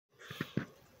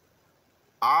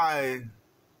I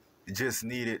just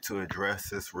needed to address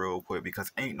this real quick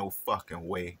because ain't no fucking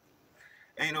way.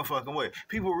 Ain't no fucking way.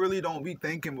 People really don't be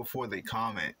thinking before they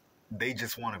comment. They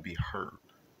just want to be heard.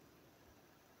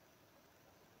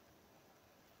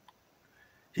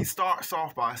 He starts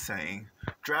off by saying,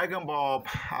 Dragon Ball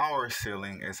power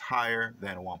ceiling is higher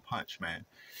than One Punch Man.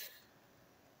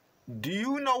 Do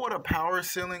you know what a power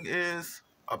ceiling is?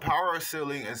 A power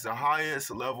ceiling is the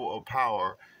highest level of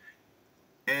power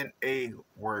in a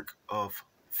work of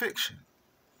fiction.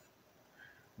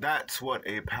 That's what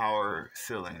a power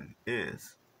ceiling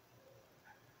is.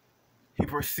 He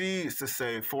proceeds to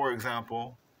say, for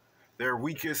example, their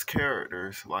weakest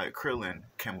characters, like Krillin,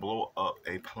 can blow up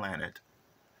a planet.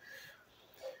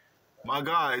 My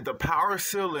guy, the power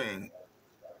ceiling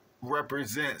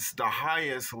represents the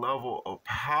highest level of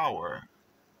power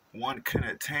one can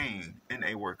attain in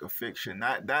a work of fiction.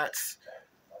 That's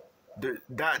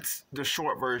the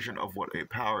short version of what a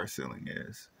power ceiling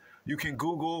is. You can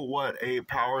Google what a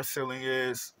power ceiling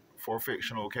is for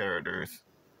fictional characters.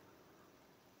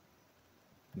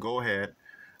 Go ahead.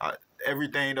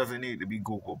 Everything doesn't need to be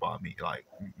Googled by me. Like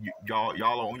y'all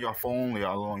are on your phone,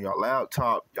 y'all are on your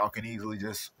laptop. Y'all can easily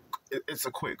just. It's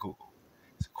a quick Google.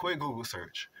 It's a quick Google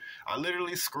search. I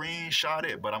literally screenshot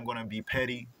it, but I'm gonna be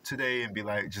petty today and be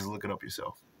like, just look it up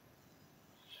yourself.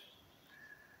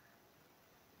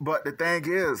 But the thing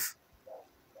is,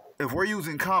 if we're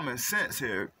using common sense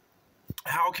here,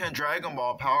 how can Dragon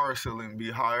Ball power ceiling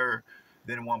be higher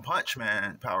than One Punch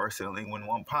Man power ceiling when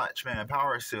One Punch Man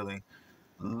power ceiling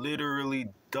literally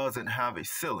doesn't have a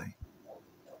ceiling?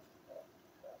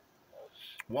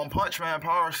 One Punch Man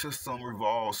power system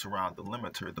revolves around the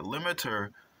limiter. The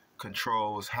limiter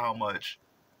controls how much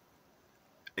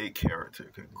a character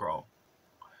can grow.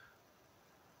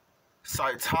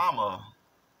 Saitama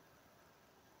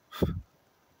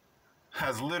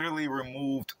has literally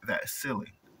removed that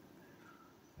ceiling.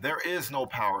 There is no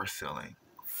power ceiling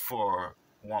for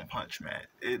One Punch Man.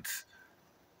 It's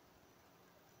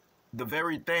the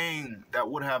very thing that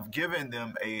would have given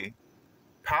them a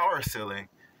power ceiling.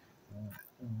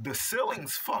 The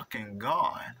ceiling's fucking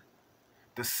gone.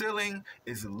 The ceiling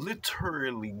is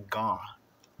literally gone.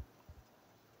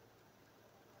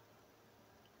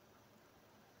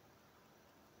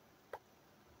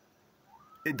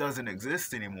 It doesn't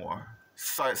exist anymore.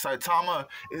 Saitama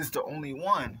is the only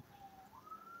one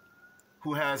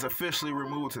who has officially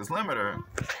removed his limiter.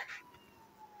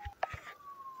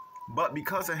 But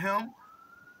because of him,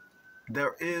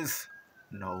 there is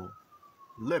no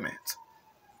limit.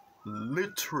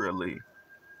 Literally.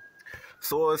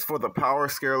 So as for the power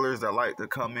scalers that like to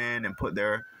come in and put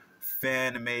their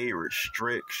fan-made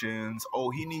restrictions, oh,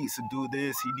 he needs to do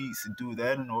this, he needs to do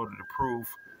that in order to prove,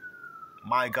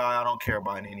 my guy, I don't care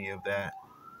about any of that.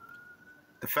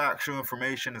 The factual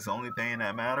information is the only thing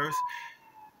that matters.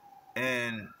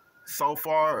 And so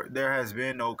far, there has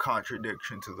been no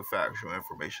contradiction to the factual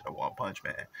information of One Punch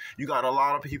Man. You got a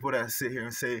lot of people that sit here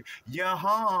and say, yeah,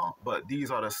 huh? But these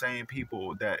are the same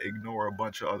people that ignore a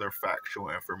bunch of other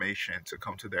factual information to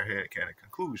come to their headcanon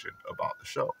conclusion about the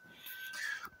show.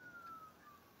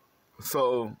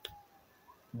 So,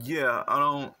 yeah,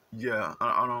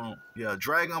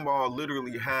 Dragon Ball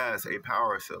literally has a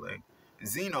power ceiling.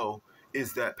 Xeno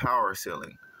is that power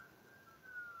ceiling.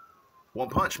 One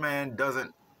Punch Man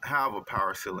doesn't have a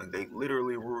power ceiling. They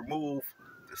literally remove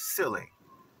the ceiling.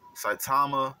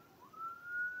 Saitama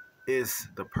is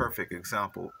the perfect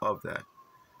example of that.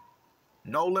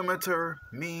 No limiter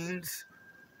means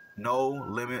no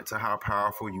limit to how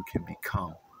powerful you can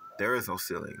become. There is no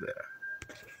ceiling there.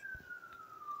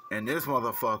 And this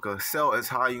motherfucker, Cell is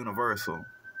high universal.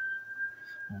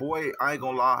 Boy, I ain't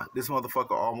gonna lie, this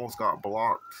motherfucker almost got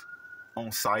blocked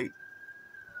on sight.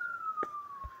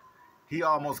 He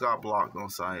almost got blocked on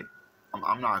sight.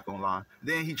 I'm not gonna lie.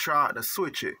 Then he tried to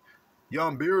switch it.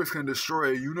 Young Beerus can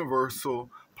destroy a universal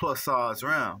plus size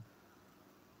round.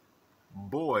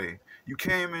 Boy, you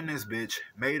came in this bitch,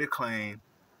 made a claim,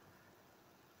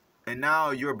 and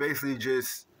now you're basically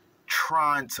just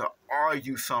trying to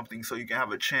argue something so you can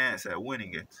have a chance at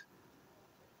winning it.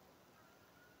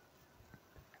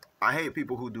 I hate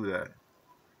people who do that.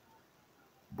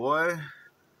 Boy,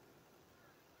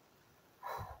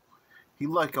 he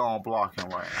lucky on blocking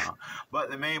right now. But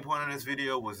the main point of this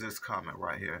video was this comment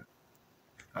right here.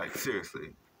 Like,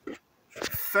 seriously.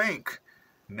 Think,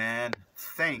 man.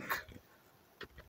 Think.